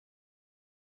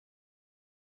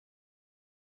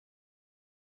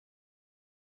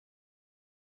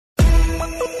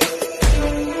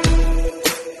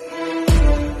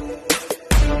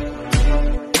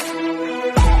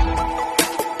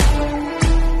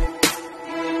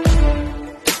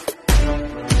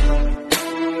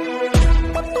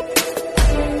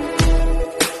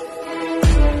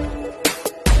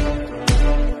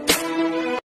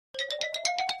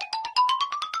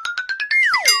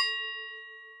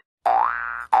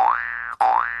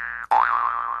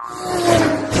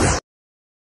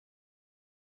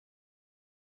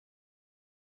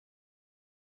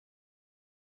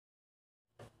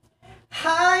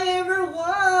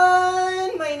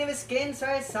Skin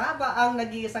Sir Saba ang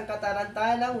nag-iisang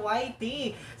kataranta ng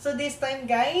YT. So this time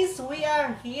guys, we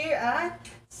are here at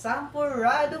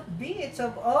Sampurado Beach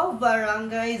of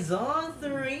Barangay Zone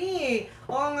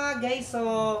 3. Oo nga guys, so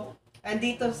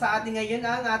andito sa atin ngayon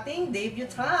ang ating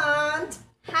debutant.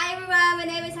 Hi everyone, my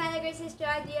name is Hannah Grace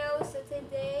Estradio. So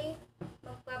today,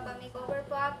 magpapamakeover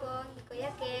po ako ni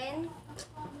Kuya Ken.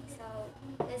 So,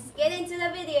 let's get into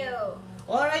the video.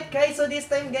 Alright guys, so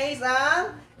this time guys,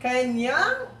 ang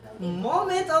kanyang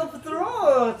moment of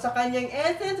truth sa kanyang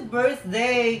 18th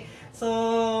birthday.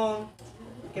 So,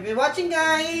 keep watching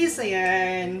guys.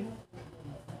 Ayan.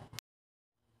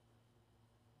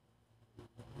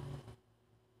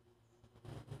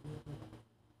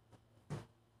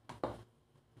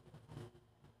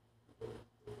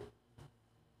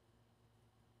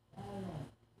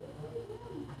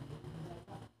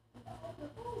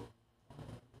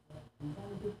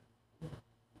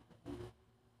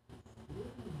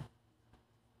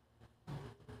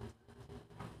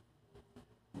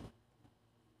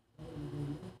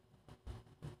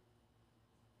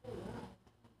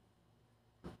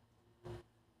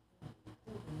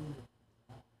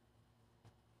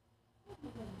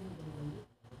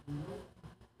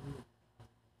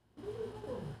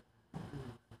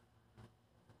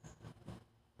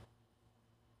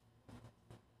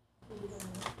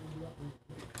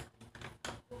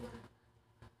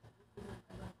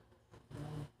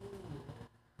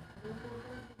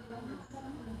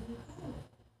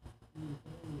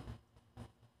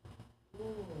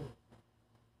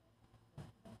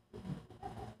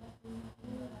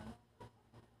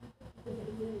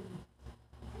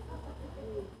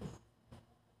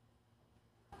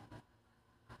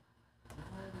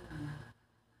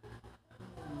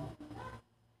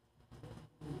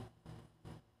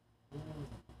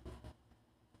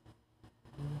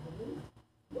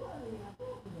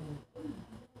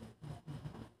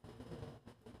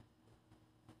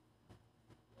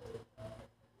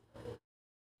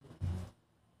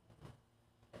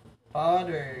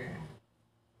 Father.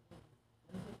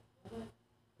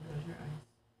 Close your eyes.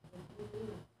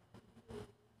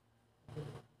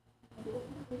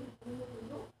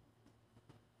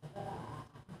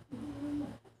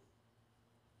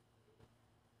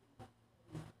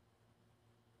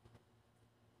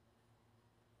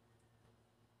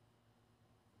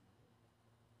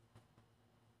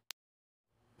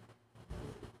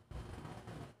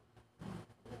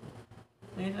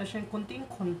 Mayroon na siyang kunting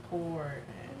contour.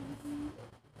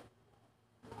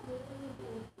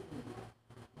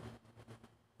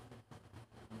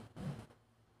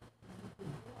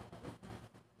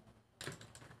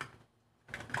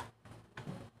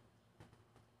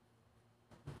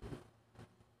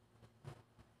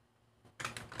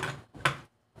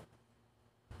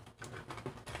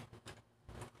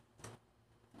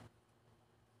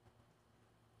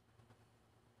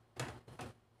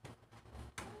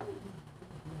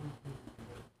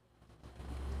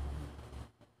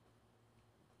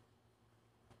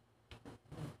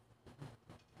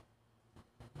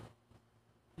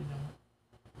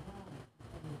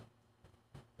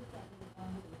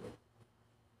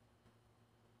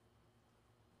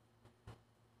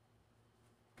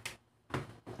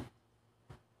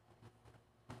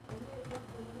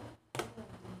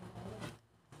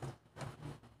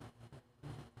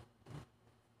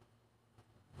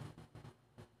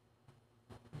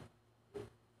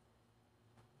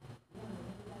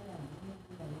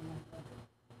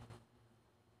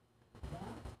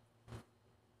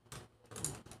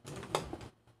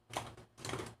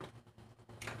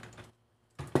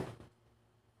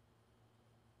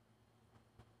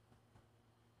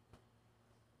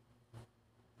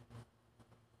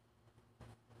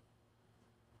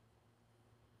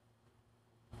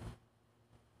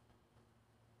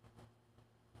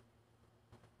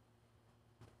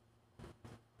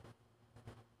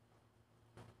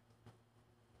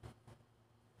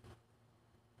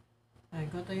 Ay,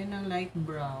 gawa tayo ng light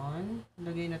brown.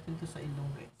 Lagay natin to sa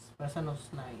ilong guys. Para sa nose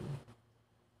line.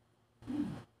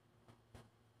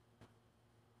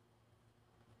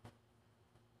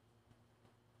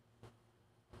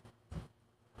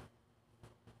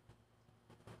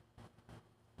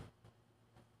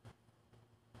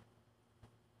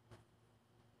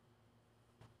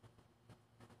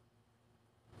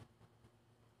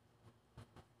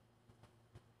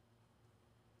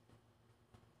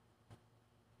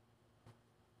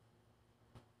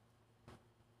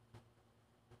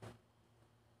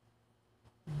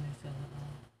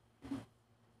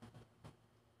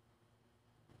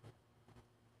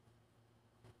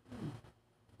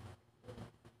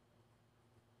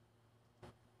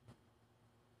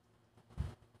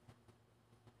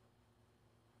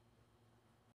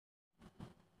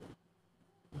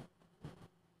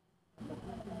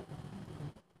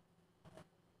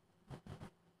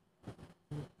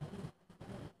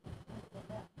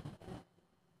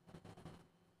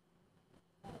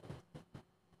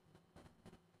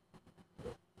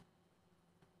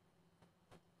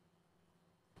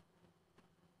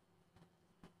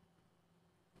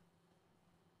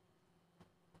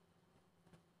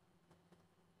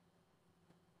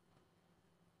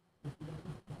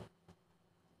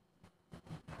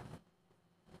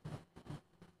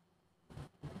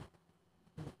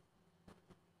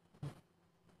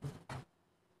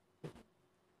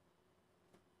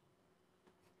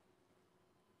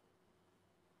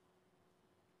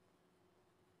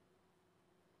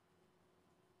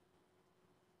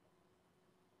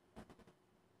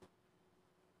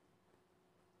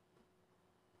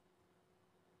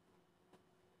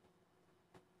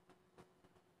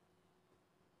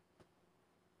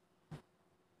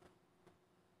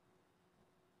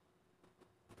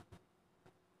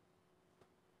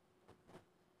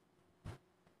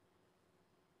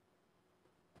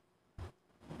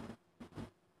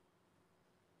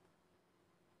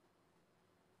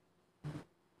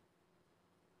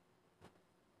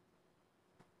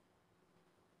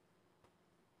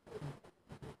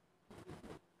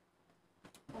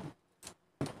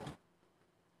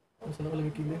 Saan ako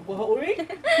lagi kilig? Wow, uy!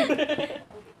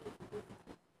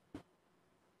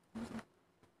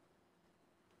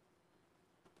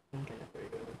 Okay,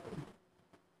 very good.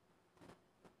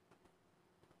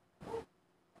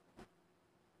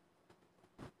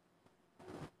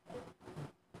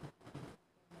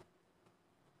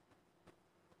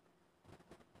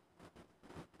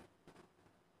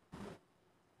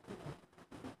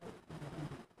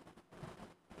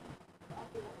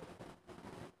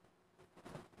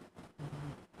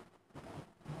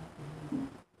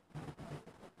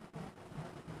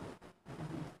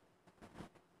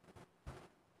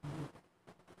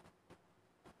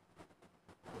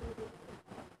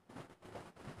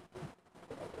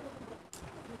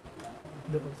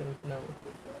 Doon ang sarap na.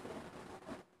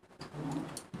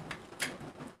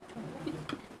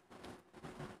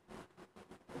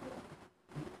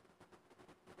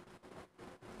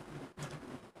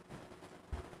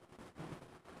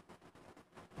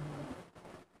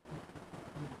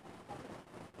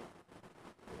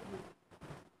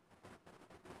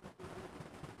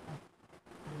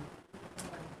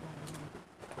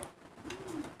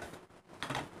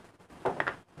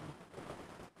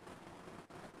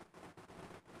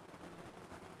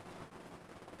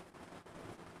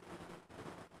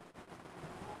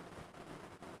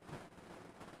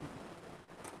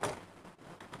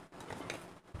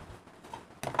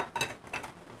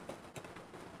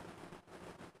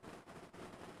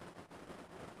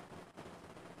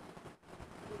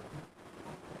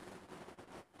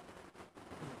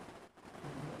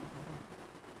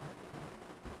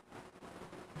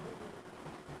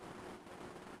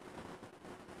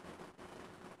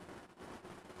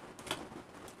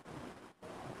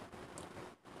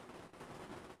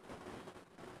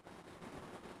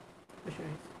 For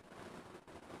sure.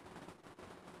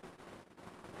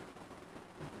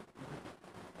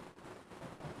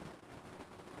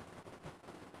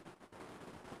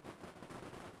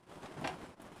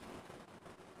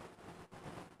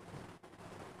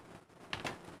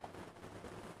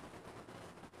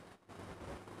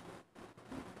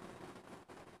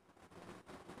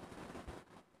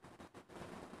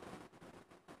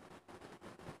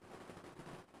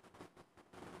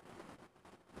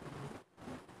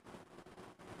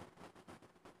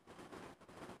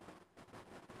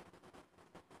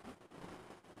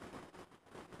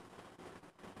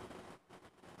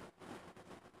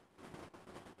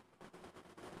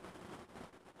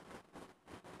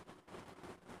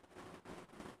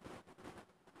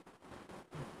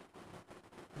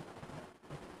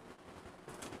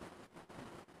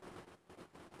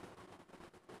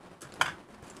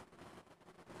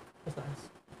 Mas taas.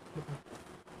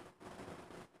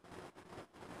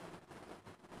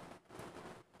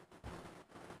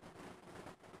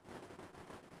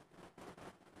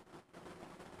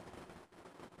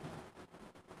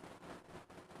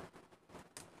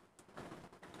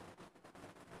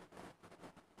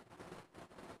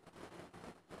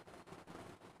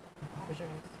 For sure.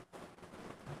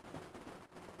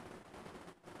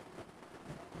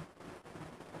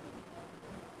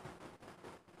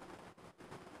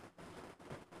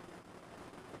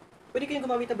 Pwede kayong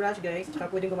gumamit ng brush guys, tsaka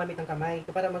pwedeng gumamit ng kamay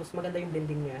para mas maganda yung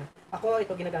blending niya. Ako,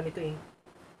 ito ginagamit ko eh.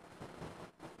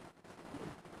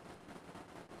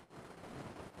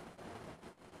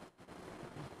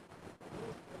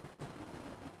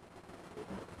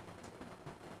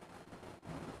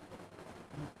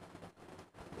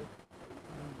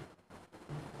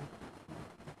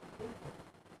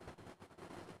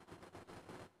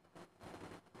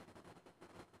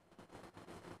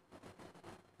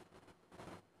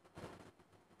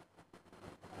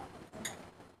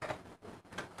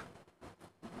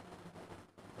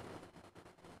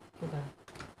 Diba?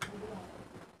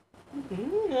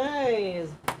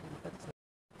 Nice!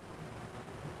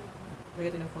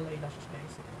 Lagyan natin ng full eyelashes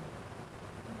guys.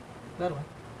 Laro ah.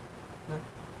 Ha? Nice.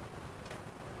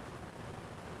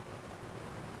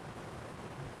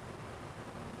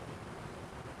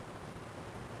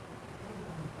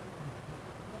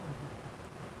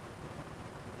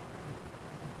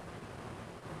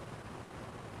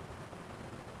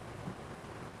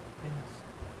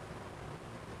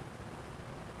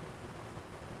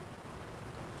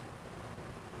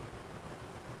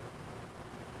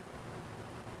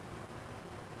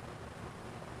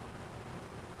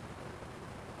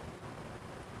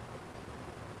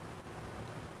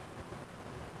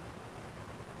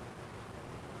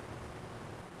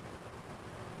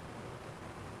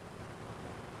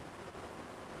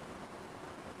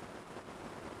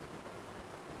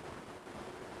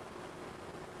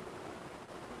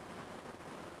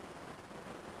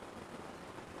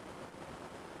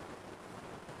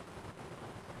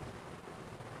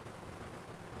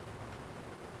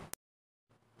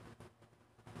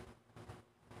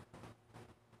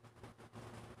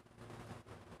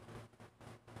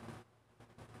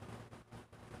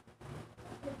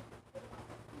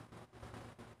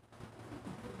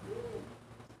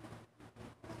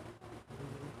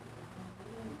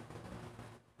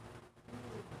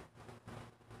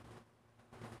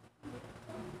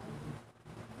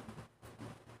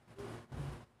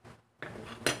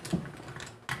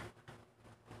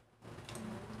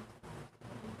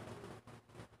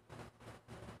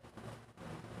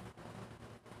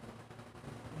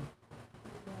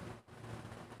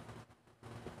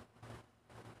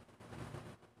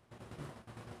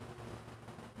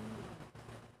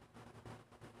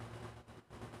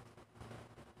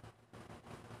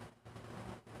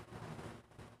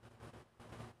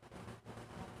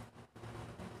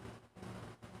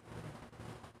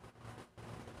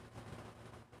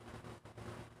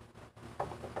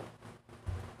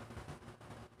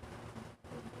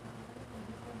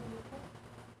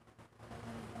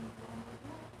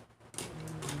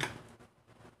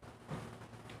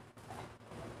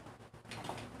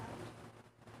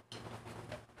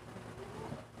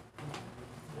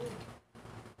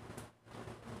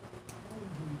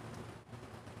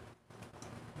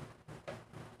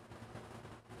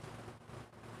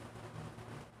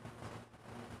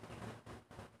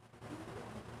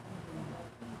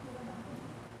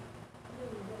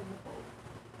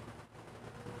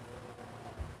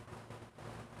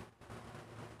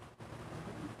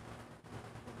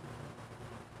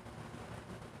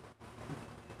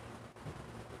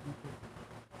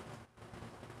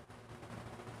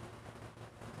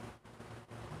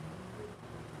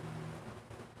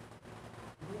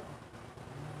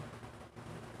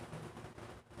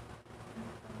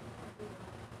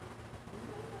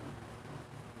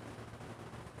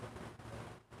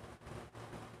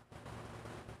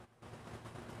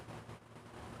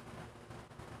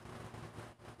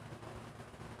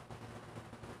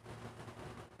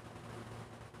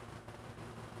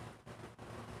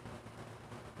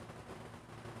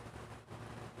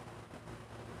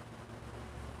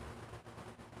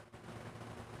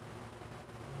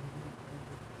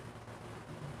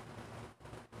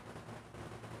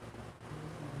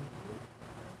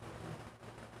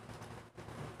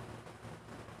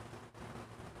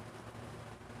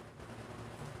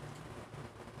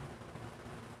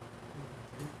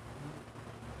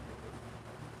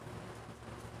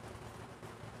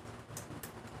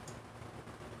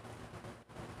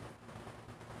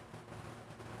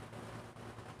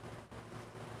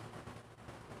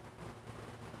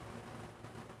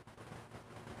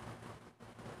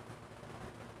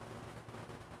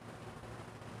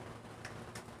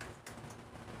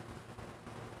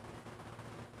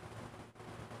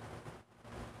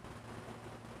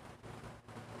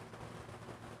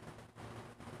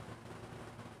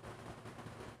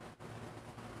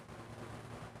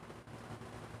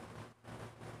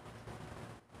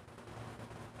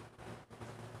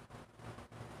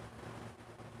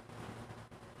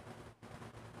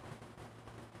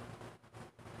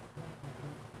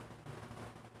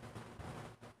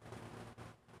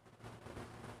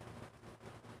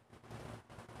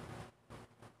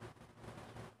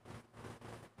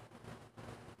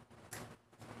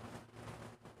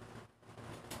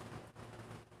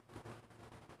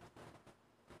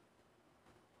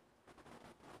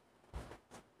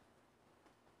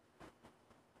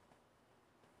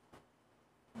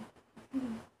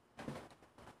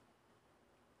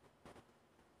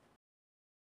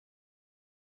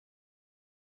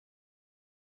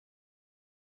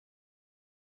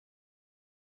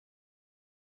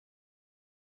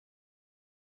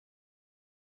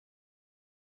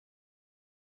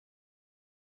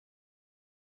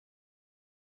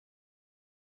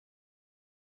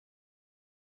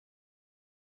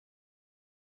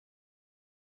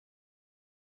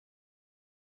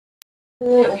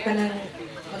 o kanang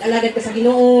mag-alagad ka sa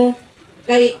Ginoo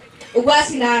kay ugwa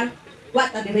sila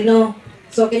what ta diri no.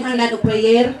 So kinahanglan og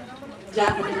prayer ja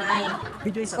ko dinay.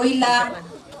 Koila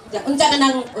ja unsa ka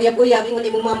nang uyab-uyab ingon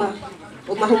imong mama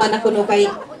ug mahuman na kuno kay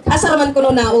asa man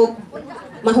kuno na og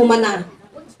mahuman na.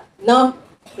 No?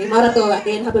 Kay mara to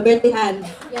again happy birthday Han.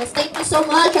 Yes, thank you so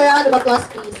much. A round of applause,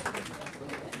 please.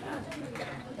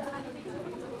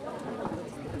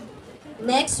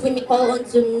 Next, we may call on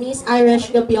to Miss Irish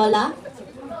Gabiola,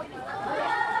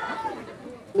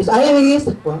 Miss Iris.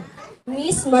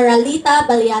 Miss Moralita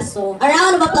Baliaso. A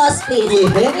round of applause, please.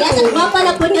 Yes, ang mga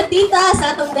pala po niyo, tita,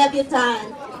 sa atong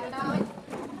debutant.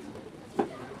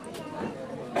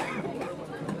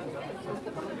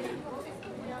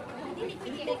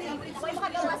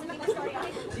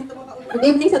 Good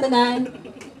evening sa tanan.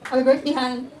 Happy birthday,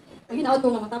 Han. Ang hinaot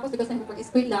ko nga matapos ikaw sa imong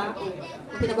pag-eskwela,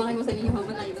 pinabangan mo sa inyong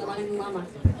mama na pinabangan mo mama.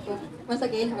 So, once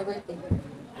again, happy birthday.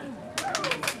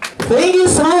 Thank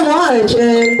you so much.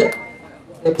 And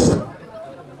next,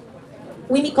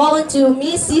 We may call on to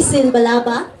Miss Cecil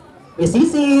Balaba, Miss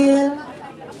Cecil.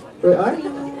 Where are you?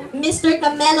 Mr.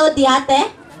 Camelo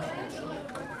Diate,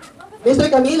 Mr.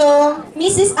 Camilo.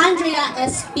 Mrs. Andrea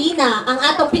Espina, ang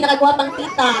atong pinakagwapang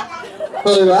tita.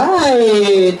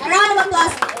 Alright. A round of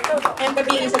applause. Ang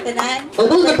gabi sa tanan.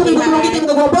 Although, nagpapagpapagpapag kita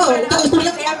mga baba. Ito,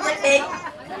 istorya. Happy birthday.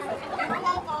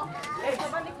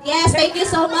 Yes, thank you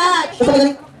so much. Basta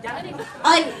magaling.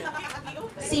 Ay,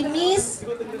 si Miss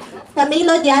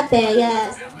Camilo Diate,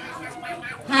 yes.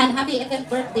 Han, happy 18th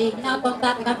birthday. Hinaabang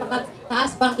ka,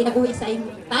 taas pang kinabuhi sa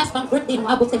inyo. Taas pang birthday mo,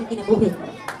 abot sa inyong kinabuhi.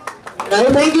 Ay,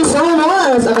 thank you so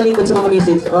much. Ang kalingkod sa mga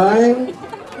message. Ay.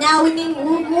 Now we may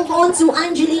move on to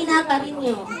Angelina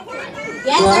Carino.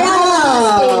 Yes, a round of applause,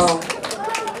 Wow. please.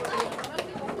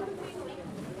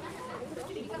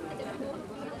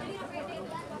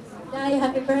 Day,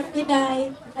 happy birthday, Day.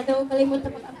 Adaw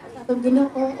kalimutan pag-ampi sa atong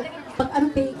Ginoo.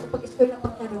 Pag-ampi, pag-eskwela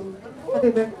pagkaroon. Happy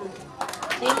birthday.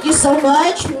 Thank you so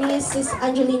much, Mrs.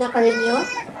 Angelina Carino.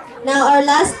 Now our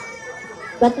last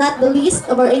but not the least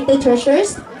of our 80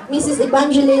 treasures, Mrs.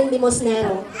 Evangeline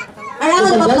Limosnero. A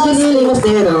round of applause, Evangeline please.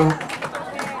 Limosnero.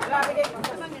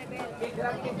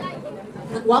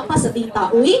 Nagwapa sa tita.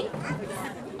 Uy!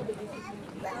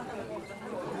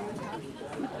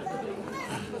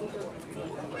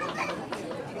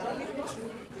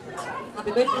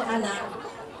 Happy birthday, Hana.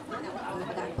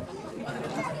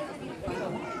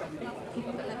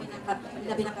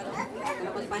 Labi na ka.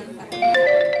 Kalapalpan ka.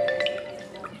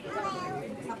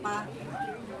 Sapa.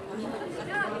 Kami mag-usap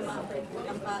sa mama.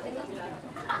 Lampat.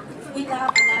 Wila,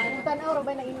 palay.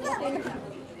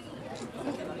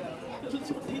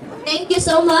 Thank you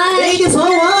so much. Thank you so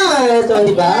much. So,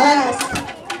 diba? Yes.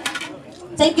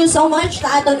 Thank you so much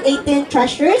sa atong 18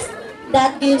 treasures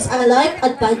that gives a life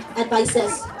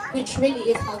advices, which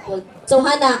really is helpful. So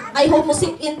Hana, I hope mo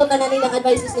sink into tanan nilang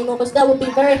advices nimo because that will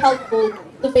be very helpful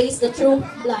to face the true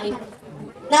life.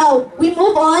 Now, we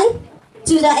move on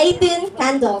to the 18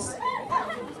 candles.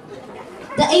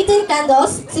 The 18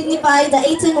 candles signify the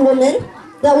 18 women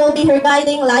that will be her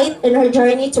guiding light in her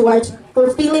journey towards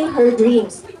fulfilling her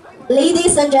dreams.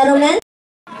 Ladies and gentlemen,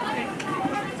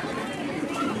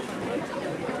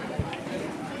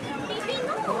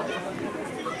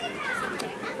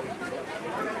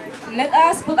 Let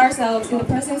us put ourselves in the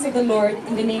presence of the Lord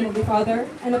in the name of the Father,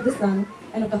 and of the Son,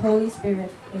 and of the Holy Spirit.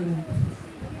 Amen.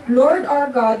 Lord our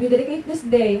God, we dedicate this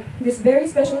day, this very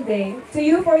special day, to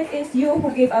you, for it is you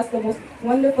who gave us the most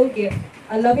wonderful gift,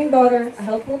 a loving daughter, a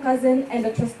helpful cousin, and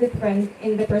a trusted friend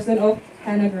in the person of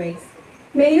Hannah Grace.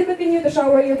 May you continue to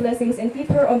shower your blessings and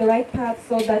keep her on the right path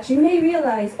so that she may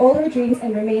realize all her dreams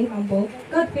and remain humble,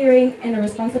 God-fearing, and a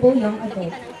responsible young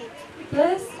adult.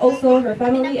 Bless also her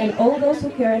family and all those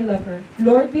who care and love her.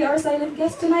 Lord, be our silent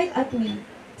guest tonight as we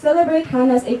celebrate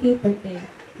Hannah's 18th birthday.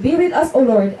 Be with us, O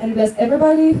Lord, and bless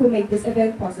everybody who made this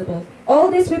event possible.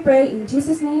 All this we pray in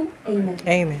Jesus' name. Amen.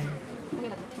 Amen.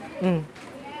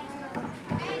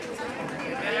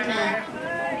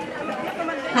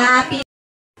 happy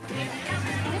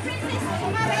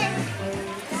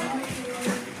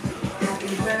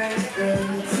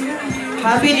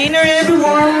Happy dinner,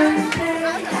 everyone!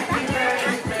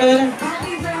 Hey!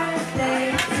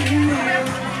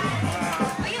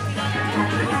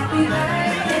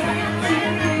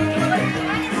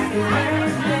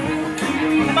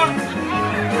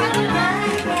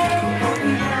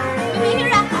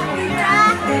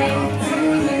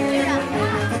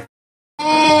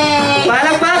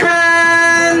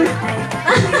 Palakpakan!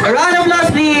 A round of applause,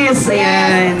 please!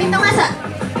 Ayan. Ito nga sa...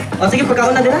 O sige,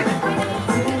 pagkaon na din ha.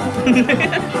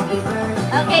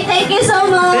 Okay, thank you so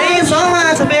much! Thank you so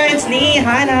much sa parents ni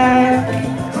Hannah.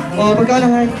 O, magkano,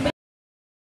 Han?